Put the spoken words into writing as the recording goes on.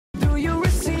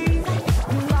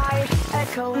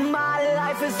So my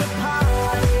life is a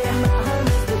party, and my home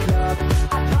is the club.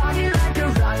 I party like a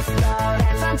rock star,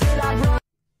 dance until I run.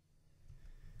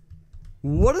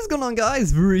 What is going on,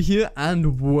 guys? Vura here,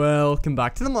 and welcome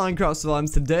back to the Minecraft Survivors.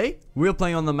 Today we're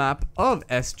playing on the map of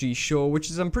SG Shore,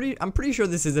 which is I'm pretty sure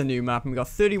this is a new map, and we got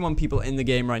 31 people in the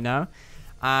game right now,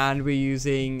 and we're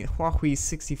using Huawei's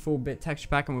 64-bit texture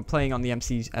pack, and we're playing on the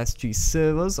MCSG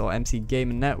servers or MC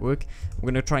Gaming Network. We're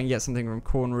gonna try and get something from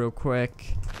Corn real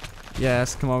quick.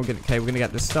 Yes, come on, we're gonna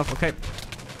get this stuff. Okay,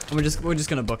 and we're just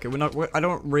gonna book it. I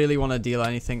don't really want to deal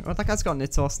anything. Oh, that guy's got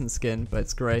Nitos and skin, but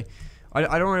it's grey.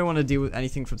 I don't really want to deal with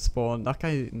anything from spawn. That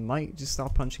guy might just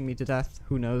start punching me to death.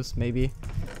 Who knows? Maybe.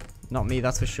 Not me,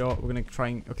 that's for sure. We're going to try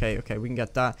and... Okay, we can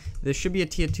get that. There should be a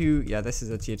tier 2. Yeah, this is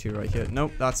a tier 2 right here.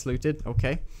 Nope, that's looted.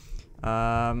 Okay.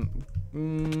 That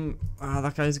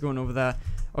guy's going over there.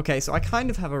 Okay, so I kind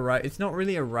of have a route. It's not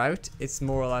really a route. It's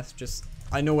more or less just...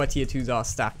 I know where tier 2s are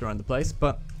stacked around the place,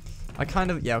 but I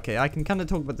kind of... Yeah, okay, I can kind of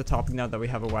talk about the topic now that we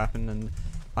have a weapon and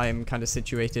I am kind of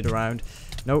situated around.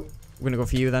 Nope, we're going to go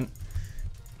for you then.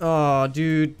 Oh,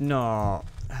 dude, no.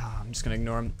 Oh, I'm just gonna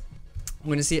ignore him. I'm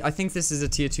gonna see. I think this is a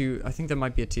tier 2. I think there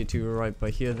might be a tier 2 right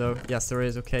by here, though. Yes, there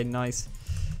is. Okay, nice.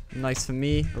 Nice for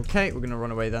me. Okay, we're gonna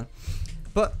run away then.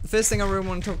 But first thing I really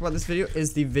want to talk about this video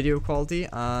is the video quality.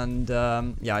 And,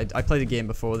 yeah, I played a game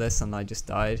before this and I just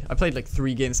died. I played like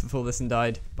 3 games before this and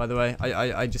died, by the way.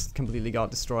 I just completely got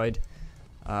destroyed.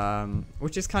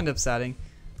 Which is kind of upsetting.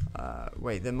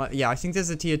 Wait, there might... Yeah, I think there's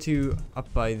a tier 2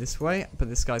 up by this way, but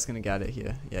this guy's gonna get it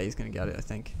here. Yeah, he's gonna get it, I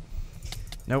think.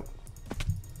 Nope.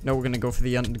 No, we're gonna go for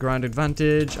the underground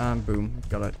advantage, and boom,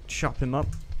 gotta chop him up.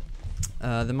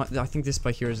 I think this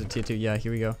by here is a tier 2. Yeah,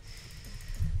 here we go.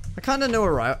 I kind of know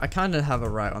a route. I kind of have a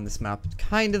route on this map.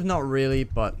 Kind of, not really,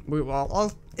 but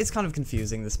it's kind of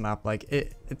confusing, this map. Like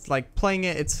it's like playing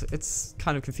it. It's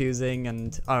kind of confusing,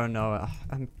 and I don't know.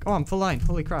 I'm full line.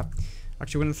 Holy crap.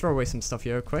 Actually, we're going to throw away some stuff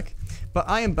here quick. But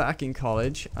I am back in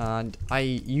college, and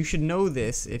you should know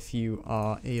this if you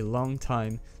are a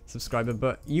long-time subscriber,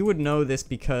 but you would know this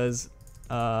because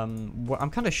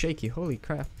I'm kind of shaky. Holy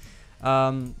crap. What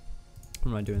am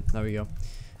I doing? There we go.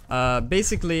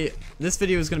 Basically, this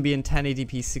video is going to be in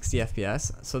 1080p 60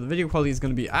 FPS, so the video quality is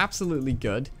going to be absolutely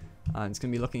good, and it's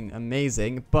going to be looking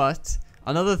amazing. But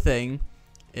another thing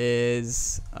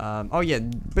is oh yeah,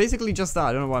 basically just that.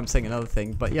 I don't know why I'm saying another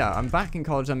thing, but yeah, I'm back in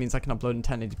college. That means I can upload in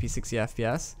 1080p 60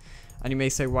 FPS. And you may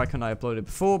say, why can't I upload it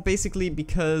before? Basically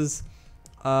because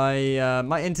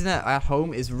my internet at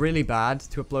home is really bad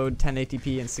to upload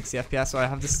 1080p and 60 FPS, so I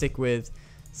have to stick with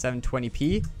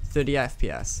 720p 30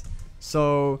 FPS.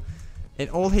 So in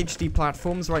all HD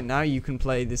platforms right now, you can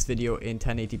play this video in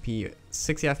 1080p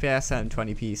 60 FPS,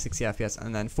 720p 60 FPS,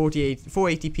 and then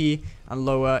 480p and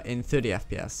lower in 30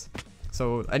 FPS.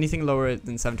 So anything lower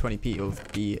than 720p will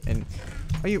be in...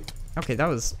 Are you... Okay, that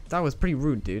was pretty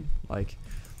rude, dude. Like...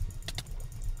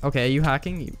 Okay, are you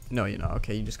hacking? No, you're not.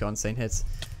 Okay, you just got insane hits.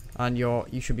 And you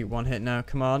should be 1 hit now.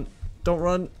 Come on. Don't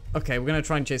run. Okay, we're gonna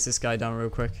try and chase this guy down real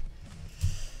quick.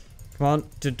 Come on.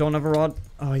 Dude, don't have a rod.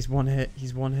 Oh, he's 1 hit.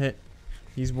 He's 1 hit.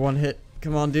 He's 1 hit.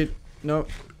 Come on, dude. No.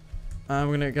 And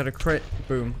we're gonna get a crit.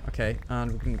 Boom. Okay.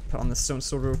 And we're gonna put on the stone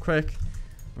sword real quick.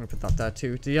 I'm gonna put that there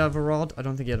too. Did he have a rod? I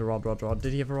don't think he had a rod.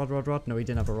 Did he have a rod? No, he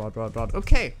didn't have a rod.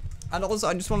 Okay. And also,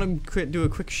 I just want to do a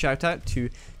quick shout out to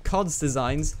Cod's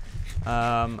Designs.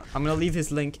 I'm gonna leave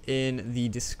his link in the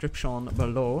description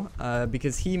below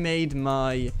because he made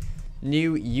my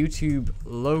new YouTube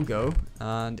logo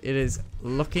and it is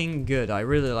looking good. I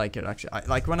really like it, actually.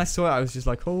 Like when I saw it, I was just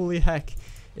like, holy heck,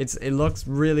 it looks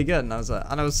really good, and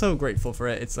I was so grateful for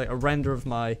it. It's like a render of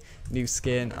my new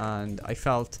skin, and I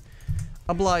felt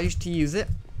obliged to use it.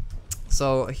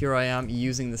 So here I am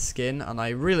using the skin, and I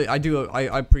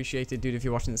appreciate it, dude. If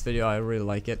you're watching this video, I really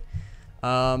like it.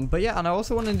 But yeah, and I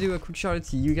also want to do a quick shout out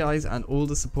to you guys and all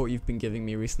the support you've been giving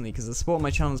me recently, because the support on my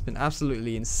channel has been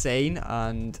absolutely insane,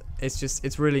 and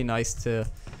it's really nice to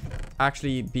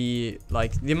actually be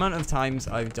like, the amount of times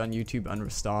I've done YouTube and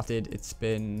restarted, it's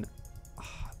been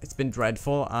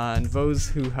dreadful. And those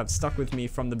who have stuck with me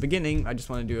from the beginning, I just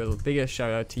want to do a bigger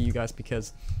shout out to you guys,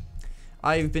 because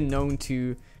I've been known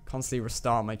to constantly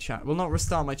restart my channel. Well, not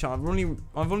restart my channel.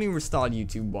 I've only restarted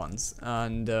YouTube once,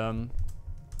 and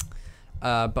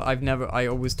but I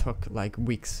always took like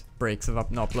weeks breaks of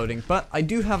not uploading. But I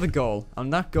do have a goal,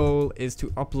 and that goal is to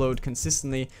upload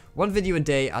consistently 1 video a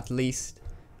day at least.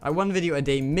 1 video a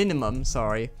day minimum,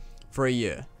 sorry, for a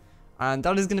year. And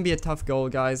that is going to be a tough goal,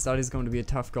 guys. That is going to be a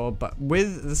tough goal. But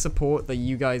with the support that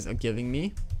you guys are giving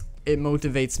me, it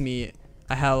motivates me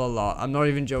a hell of a lot. I'm not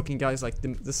even joking, guys. Like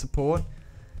the support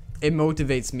it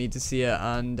motivates me to see it,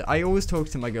 and I always talk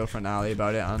to my girlfriend Ali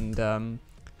about it, and I'm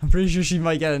pretty sure she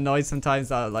might get annoyed sometimes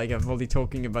that like I'm only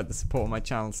talking about the support on my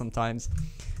channel sometimes,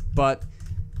 but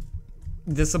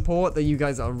the support that you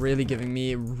guys are really giving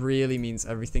me really means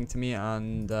everything to me,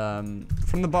 and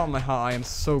from the bottom of my heart I am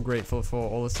so grateful for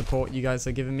all the support you guys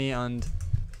are giving me, and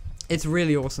it's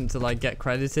really awesome to like get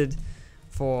credited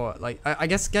for like I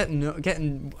guess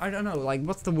getting I don't know, like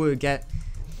what's the word, get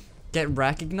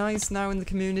recognized now in the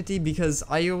community, because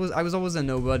I was always a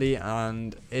nobody,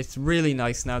 and it's really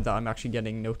nice now that I'm actually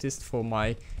getting noticed for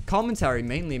my commentary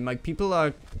mainly. Like people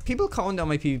comment on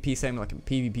my PvP saying like a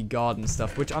PvP god and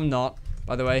stuff, which I'm not,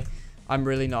 by the way. I'm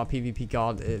really not a PvP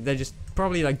god. They're just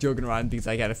probably like joking around because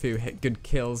I get a few good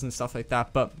kills and stuff like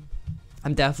that, but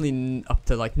I'm definitely up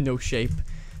to like no shape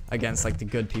against like the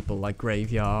good people like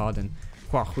Graveyard and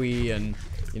Huahui and,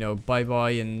 you know, Bye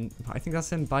Bye, and I think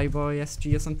that's in Bye Bye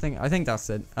SG or something. I think that's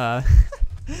it.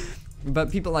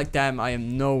 But people like them, I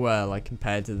am nowhere like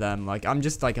compared to them. Like I'm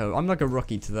just like I'm like a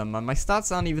rookie to them, and my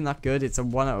stats aren't even that good. It's a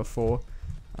 1 out of 4.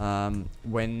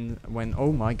 When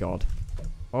oh my god,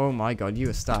 you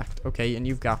are stacked. Okay, and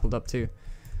you've grappled up too.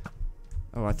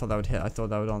 Oh, I thought that would hit. I thought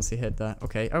that would honestly hit there.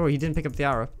 Okay. Oh, he didn't pick up the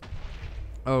arrow.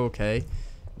 Okay.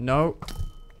 No.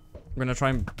 I'm gonna try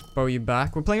and bow you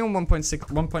back. We're playing on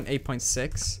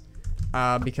 1.8.6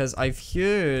 because I've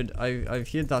heard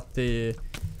that the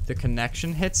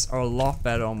connection hits are a lot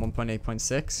better on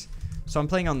 1.8.6, so I'm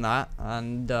playing on that,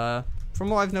 and from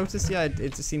what I've noticed, yeah,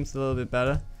 it seems a little bit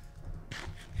better.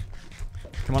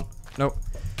 Come on, no,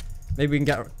 maybe we can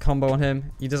get a combo on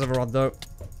him. He does have a rod though.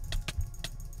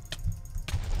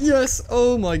 Yes!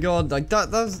 Oh my god, like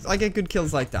that's I get good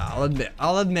kills like that.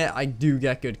 I'll admit I do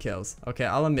get good kills. Okay,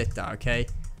 I'll admit that, okay?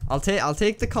 I'll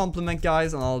take the compliment,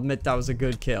 guys, and I'll admit that was a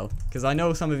good kill. Because I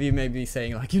know some of you may be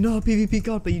saying like, you're not a PvP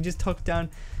god, but you just took down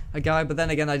a guy. But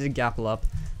then again, I did gapple up.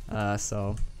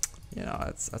 So you know,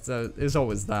 it's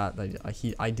always that.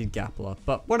 I did gapple up.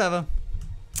 But whatever.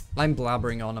 I'm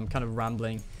blabbering on, I'm kind of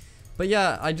rambling. But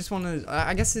yeah, I just want to,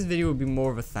 I guess this video would be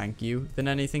more of a thank you than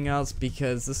anything else,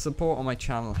 because the support on my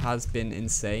channel has been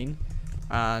insane,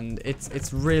 and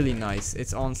it's really nice.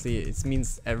 It's honestly, it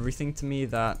means everything to me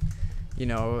that, you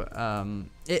know,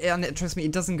 trust me,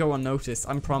 it doesn't go unnoticed.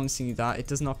 I'm promising you that it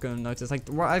does not go unnoticed. Like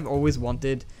what I've always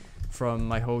wanted from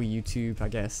my whole YouTube, I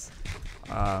guess,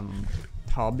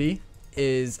 hobby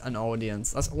is an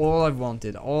audience. That's all I've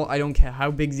wanted. I don't care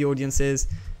how big the audience is.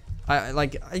 I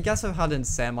guess I've had a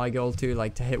semi goal too,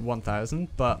 like to hit 1,000,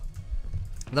 but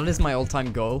that is my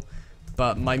all-time goal.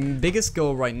 But my biggest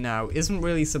goal right now isn't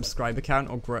really subscriber count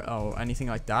or anything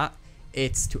like that.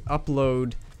 It's to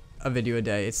upload a video a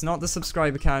day. It's not the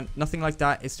subscriber count, nothing like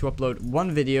that. It's to upload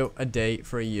one video a day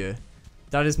for a year.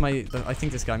 That is my. I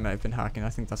think this guy might have been hacking. I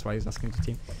think that's why he's asking to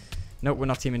team. No, we're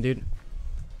not teaming, dude.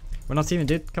 We're not teaming,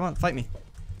 dude. Come on, fight me.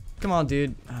 Come on,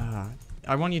 dude.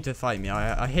 I want you to fight me.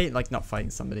 I hate like not fighting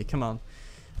somebody. Come on,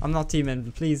 I'm not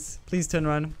teaming. Please turn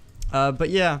around. But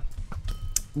yeah,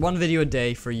 one video a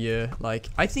day for a year. Like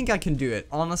I think I can do it.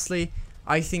 Honestly,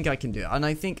 I think I can do it, and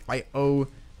I think I owe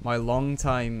my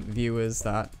long-time viewers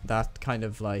that kind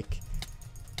of like,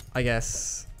 I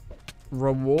guess,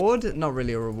 reward. Not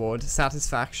really a reward,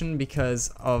 satisfaction,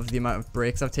 because of the amount of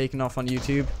breaks I've taken off on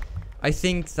YouTube. I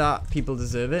think that people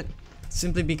deserve it.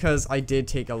 Simply because I did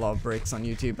take a lot of breaks on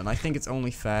YouTube, and I think it's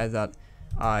only fair that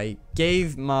I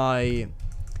gave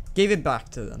it back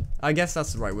to them. I guess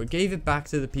that's the right word. Gave it back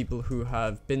to the people who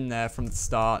have been there from the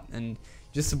start and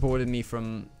just supported me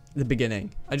from the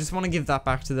beginning. I just want to give that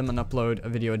back to them and upload a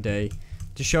video a day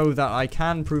to show that I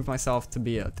can prove myself to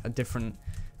be a different,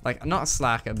 like, not a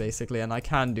slacker basically, and I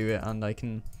can do it, and I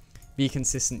can be a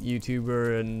consistent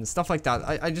YouTuber and stuff like that.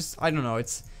 I don't know,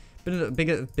 it's been a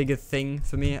bigger thing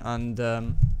for me, and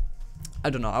I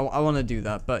don't know, I want to do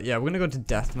that. But yeah, we're gonna go to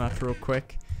deathmatch real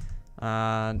quick,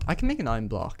 and I can make an iron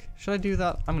block. Should I do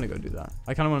that? I'm gonna go do that.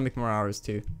 I kind of want to make more arrows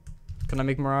too. Can I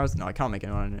make more arrows? No, I can't make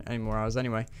any more arrows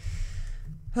anyway.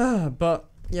 But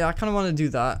yeah, I kind of want to do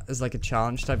that as like a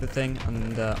challenge type of thing,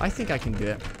 and I think I can do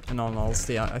it. In all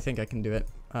honesty, I think I can do it.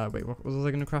 Wait, what was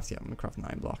I gonna craft? Yeah, I'm gonna craft an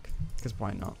iron block, because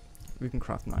why not? We can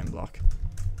craft an iron block.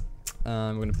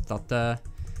 We're gonna put that there.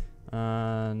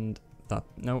 And that,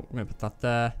 no, I'm gonna put that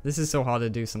there. This is so hard to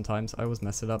do sometimes. I always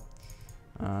mess it up.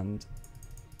 And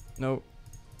no,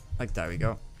 like, there we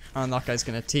go. And that guy's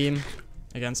gonna team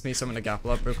against me, so I'm gonna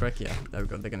gapple up real quick. Yeah, there we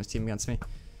go. They're gonna team against me.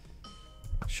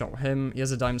 Shot him. He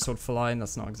has a diamond sword for line.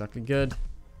 That's not exactly good.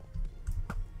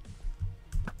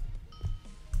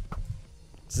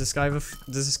 Does this guy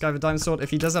have a diamond sword? If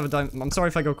he does have a diamond, I'm sorry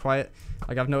if I go quiet.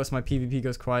 Like, I've noticed my PvP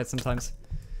goes quiet sometimes.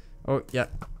 Oh yeah.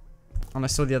 And I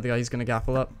saw the other guy, he's gonna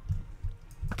gapple up.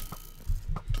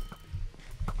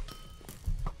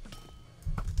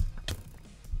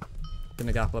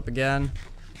 Gonna gapple up again.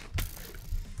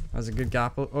 That was a good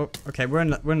gapple. Oh, okay, we're in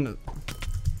the...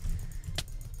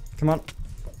 Come on.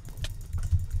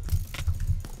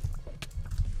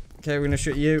 Okay, we're gonna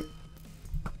shoot you.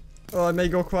 Oh, I may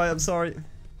go quiet, I'm sorry.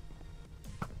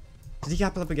 Did he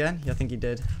gapple up again? Yeah, I think he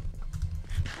did.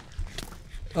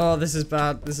 Oh, this is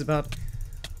bad. This is bad.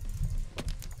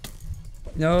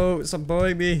 No, stop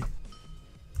boying me.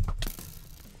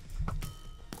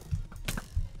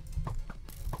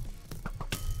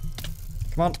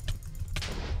 Come on.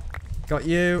 Got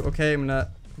you. Okay, I'm gonna...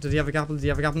 Did he have a gapple? Did he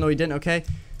have a gapple? No, he didn't. Okay.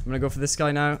 I'm gonna go for this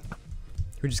guy now.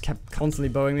 Who just kept constantly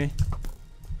bowing me.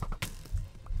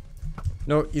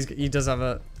 No, he does have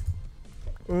a...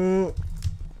 Ooh.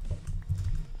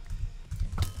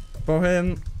 Bow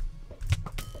him.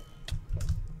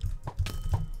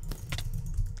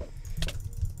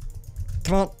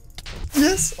 Come on.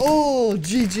 Yes! Oh,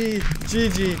 GG.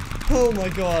 GG. Oh my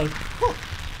god. Oh.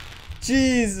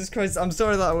 Jesus Christ. I'm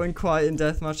sorry that I went quiet in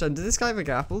deathmatch. Did this guy have a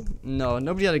gapple? No,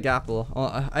 nobody had a gapple.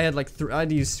 I had like I had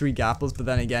to use 3 gapples, but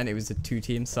then again, it was a 2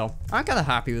 team, so I'm kind of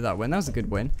happy with that win. That was a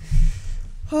good win.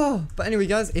 Oh, but anyway,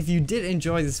 guys, if you did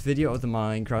enjoy this video of the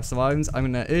Minecraft Survivors,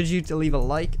 I'm going to urge you to leave a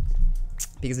like,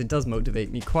 because it does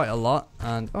motivate me quite a lot.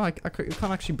 And, oh, I can't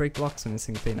actually break blocks on this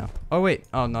single player now. Oh, wait.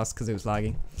 Oh, no, it's because it was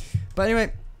lagging. But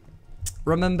anyway,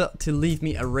 remember to leave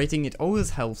me a rating. It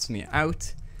always helps me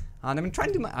out. And I'm trying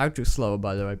to do my outro slower,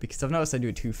 by the way, because I've noticed I do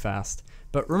it too fast.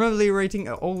 But remember, the rating,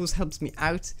 it always helps me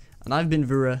out. And I've been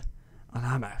Vura, and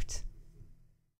I'm out.